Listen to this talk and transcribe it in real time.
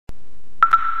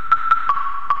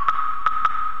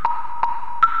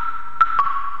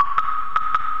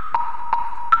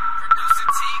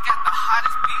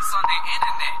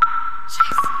internet.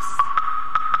 Jesus.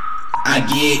 I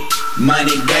get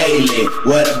money daily,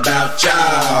 what about y'all?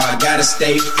 I gotta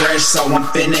stay fresh, so I'm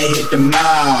finna hit the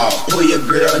mall. Pull your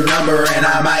girl number and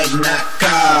I might not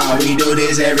call. We do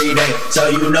this every day, so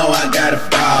you know I gotta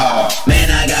ball. Man,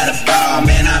 I gotta ball,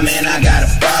 man, I gotta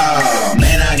ball.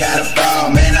 Man, I gotta ball,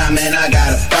 man, I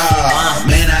gotta ball.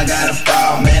 Man, I gotta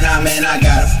ball, man, I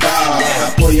gotta ball.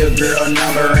 I pull your girl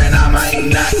number and I might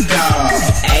not call.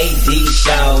 AD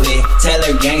showed it, tell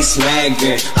her gang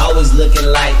swagger. Always looking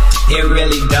like it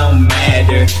really don't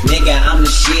matter. Nigga, I'm the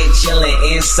shit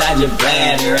chillin' inside your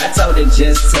bladder. I told her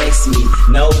just text me,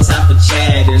 no time for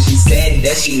chatter. She said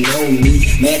that she knew me,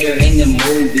 met her in the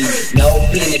movie. No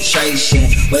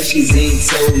penetration, but she's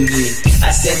into me.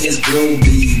 I said this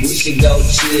groovy, we should go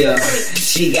chill.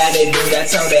 She got it, dude, I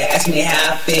told her, ask me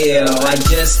how I feel. I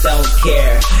just don't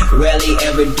care, rarely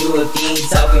ever do. If you ain't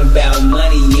talking about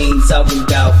money, you ain't talking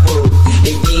about food.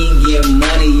 If you ain't getting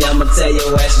money, I'ma tell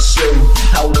your ass to shoot.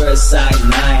 I wear a size 9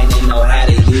 and know how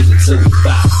to use it too.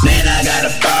 Man, I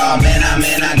gotta ball, man,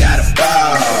 I gotta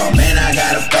ball. Man, I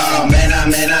gotta ball, man, I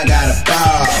gotta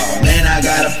ball. Man, I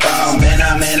gotta ball, man,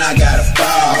 I gotta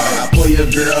ball. I pull your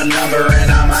girl number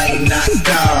and I might not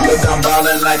call. Look, I'm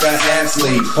ballin' like an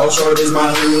athlete. Post road is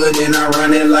my hood and I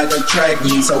run it like a track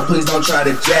meet. So please don't try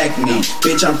to jack me.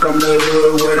 Bitch, I'm from the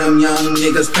hood where them young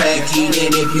niggas pack heat.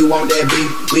 And if you want that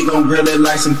beef, we gon' grill it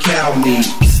like some cow meat.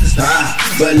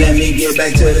 But let me get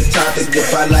back to the topic.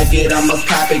 If I like it, I'ma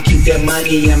cop it. Keep that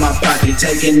money in my pocket,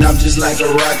 taking off just like a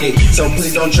rocket. So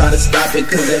please don't try to stop it,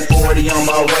 cause that 40 on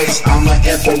my waist, I'ma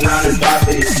F around and pop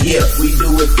it. Yeah, we do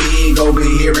it big over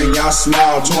here and y'all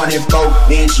small.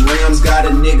 24-inch rims got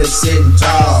a nigga sitting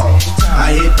tall.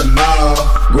 I hit the mall,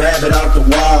 grab it off the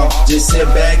wall. Just sit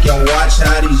back and watch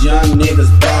how these young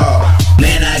niggas ball.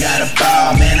 Man, I gotta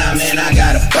ball, man, I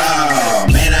gotta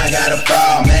ball. Man, I gotta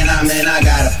ball, man, I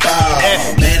gotta ball.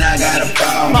 Man, I gotta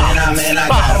ball, man, I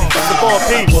gotta ball.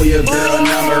 I pull your girl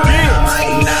number and I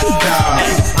might not call.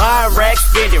 Buying racks,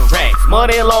 spending racks,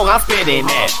 money long, I'm spending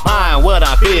that. Buying what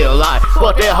I feel like,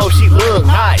 but that hoe she look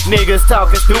nice. Niggas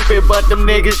talking stupid, but them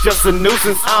niggas just a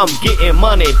nuisance. I'm getting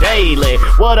money daily.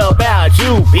 What about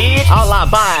you, bitch? All I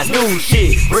buy is new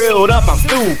shit. Grilled up, I'm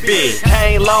stupid.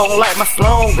 Ain't long like my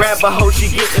Sloan. Grab a hoe, she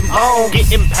getting home.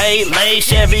 Getting paid late,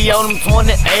 Chevy on them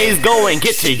 28s. Go and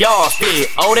get your yard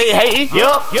stick. Oh, they hating?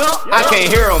 Yup. I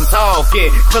can't hear them talking,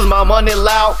 cause my money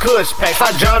loud kush packs.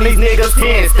 I drown these niggas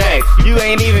 10 stacks. You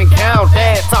ain't even count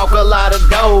that. Talk a lot of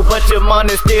dough, but your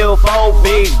money still fold.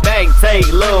 Big bank, take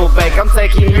little bank. I'm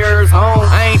taking yours home.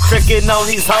 I ain't tricking on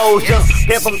these hoes, just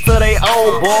hip them to they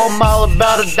old. Boy, I'm all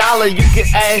about $1. You can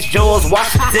ask George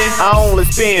Washington. I only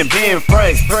spend Ben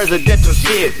Frank's presidential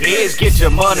shit. Bitch, get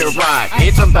your money right.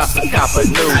 Bitch, I'm about to cop a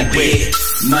new I get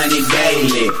money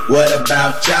daily, what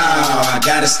about y'all? I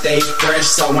gotta stay fresh,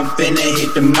 so I'm finna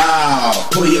hit the mall.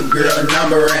 Pull your girl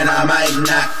number and I might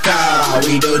not call.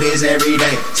 We do this every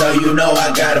day, so you know I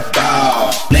gotta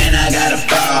ball. Man, I gotta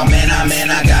ball, man,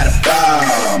 I gotta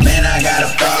ball. Man, I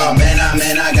gotta ball, man,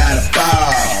 I gotta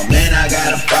ball. Man, I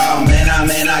gotta ball, man,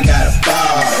 I gotta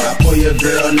ball. I pull your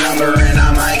girl number and